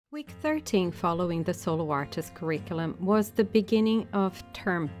Week 13 following the Solo Artist curriculum was the beginning of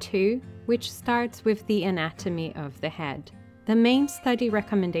Term 2, which starts with the anatomy of the head. The main study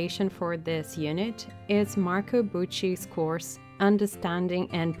recommendation for this unit is Marco Bucci's course, Understanding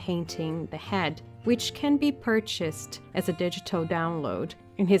and Painting the Head, which can be purchased as a digital download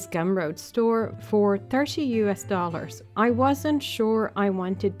in his Gumroad store for $30 US. I wasn't sure I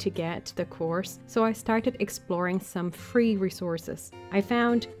wanted to get the course, so I started exploring some free resources. I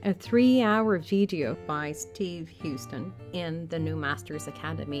found a 3-hour video by Steve Houston in the New Masters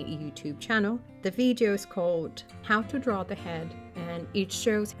Academy YouTube channel. The video is called How to Draw the Head, and it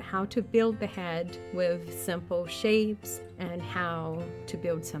shows how to build the head with simple shapes and how to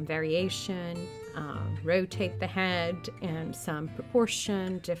build some variation, rotate the head and some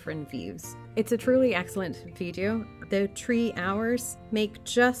proportion, different views. It's a truly excellent video. The 3 hours make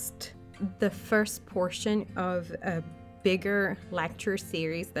just the first portion of a bigger lecture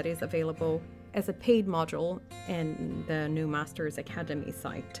series that is available as a paid module in the New Masters Academy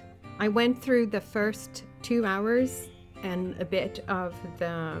site. I went through the first 2 hours and a bit of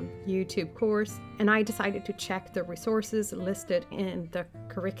the YouTube course, and I decided to check the resources listed in the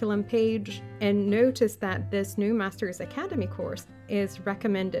curriculum page and noticed that this New Masters Academy course is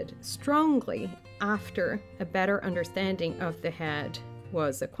recommended strongly after a better understanding of the head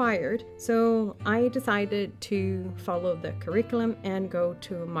was acquired. So I decided to follow the curriculum and go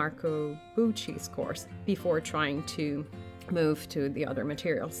to Marco Bucci's course before trying to move to the other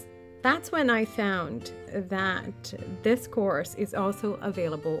materials. That's when I found that this course is also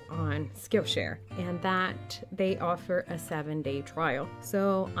available on Skillshare and that they offer a 7-day trial.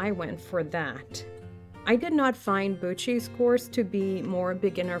 So I went for that. I did not find Bucci's course to be more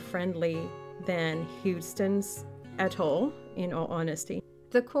beginner friendly than Houston's at all, in all honesty.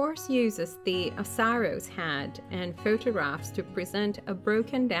 The course uses the Asaro's head and photographs to present a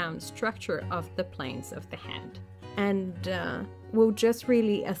broken down structure of the planes of the head. And we'll just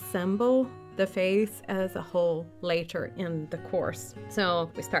really assemble the face as a whole later in the course. So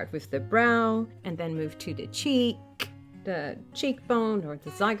we start with the brow and then move to the cheek, the cheekbone or the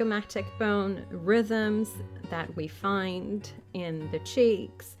zygomatic bone, rhythms that we find in the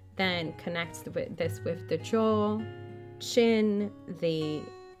cheeks, then connects this with the jaw, chin, the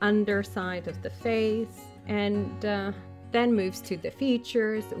underside of the face, and then moves to the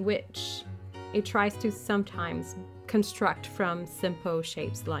features, which it tries to sometimes construct from simple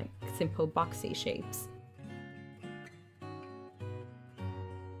shapes like simple boxy shapes.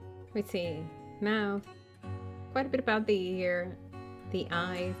 We see mouth, quite a bit about the ear, the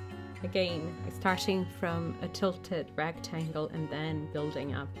eyes, again starting from a tilted rectangle and then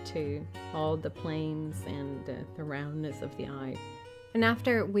building up to all the planes and the roundness of the eye. And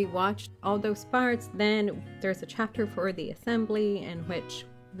after we watched all those parts, then there's a chapter for the assembly in which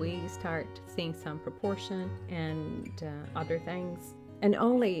we start seeing some proportion and other things. And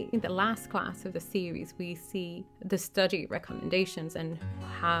only in the last class of the series we see the study recommendations and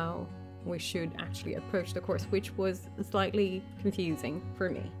how we should actually approach the course, which was slightly confusing for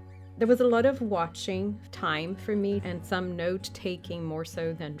me. There was a lot of watching time for me and some note-taking more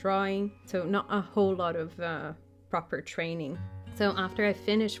so than drawing, so not a whole lot of proper training. So after I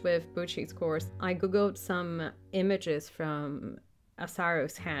finished with Bucci's course, I googled some images from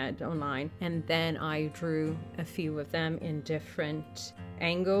Asaro's head online, and then I drew a few of them in different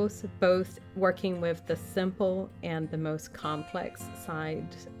angles, both working with the simple and the most complex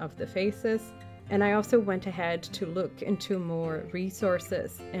side of the faces. And I also went ahead to look into more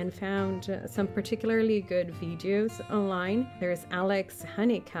resources and found some particularly good videos online. There's Alex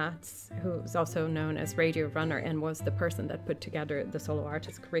Honeycutt, who's also known as Radio Runner and was the person that put together the Solo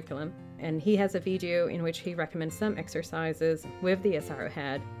Artist curriculum. And he has a video in which he recommends some exercises with the Asaro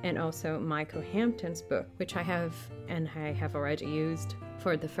head, and also Michael Hampton's book, which I have already used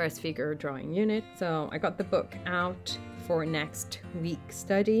for the first figure drawing unit. So I got the book out for next week's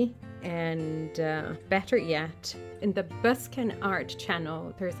study. And better yet, in the Buskin Art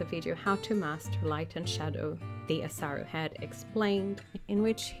channel, there's a video How to Master Light and Shadow, the Asaro head explained, in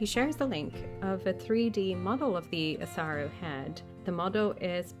which he shares the link of a 3D model of the Asaro head. The model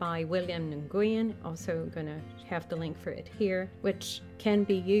is by William Nguyen, also gonna have the link for it here, which can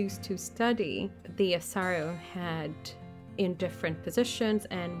be used to study the Asaro head in different positions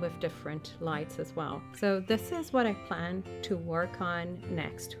and with different lights as well. So this is what I plan to work on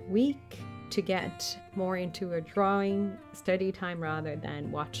next week to get more into a drawing study time rather than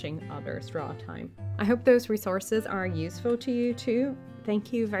watching others draw time. I hope those resources are useful to you too.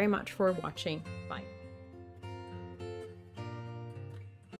 Thank you very much for watching. Bye.